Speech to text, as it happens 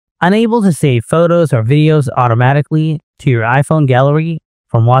Unable to save photos or videos automatically to your iPhone gallery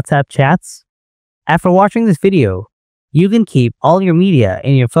from WhatsApp chats? After watching this video, you can keep all your media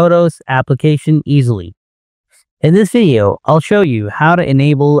in your Photos application easily. In this video, I'll show you how to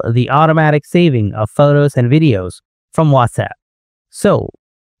enable the automatic saving of photos and videos from WhatsApp. So,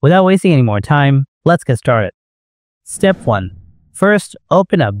 without wasting any more time, let's get started. Step 1. First,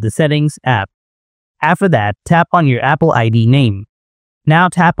 open up the Settings app. After that, tap on your Apple ID name. Now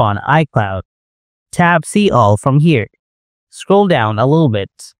tap on iCloud. Tap See All from here. Scroll down a little bit.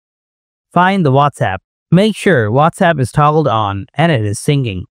 Find the WhatsApp. Make sure WhatsApp is toggled on and it is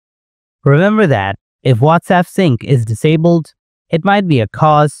syncing. Remember that if WhatsApp sync is disabled, it might be a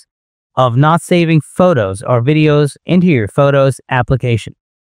cause of not saving photos or videos into your Photos application.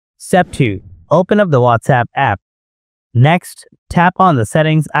 Step 2. Open up the WhatsApp app. Next, tap on the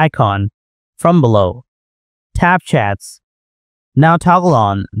Settings icon from below. Tap Chats. Now toggle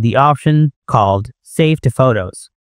on the option called Save to Photos.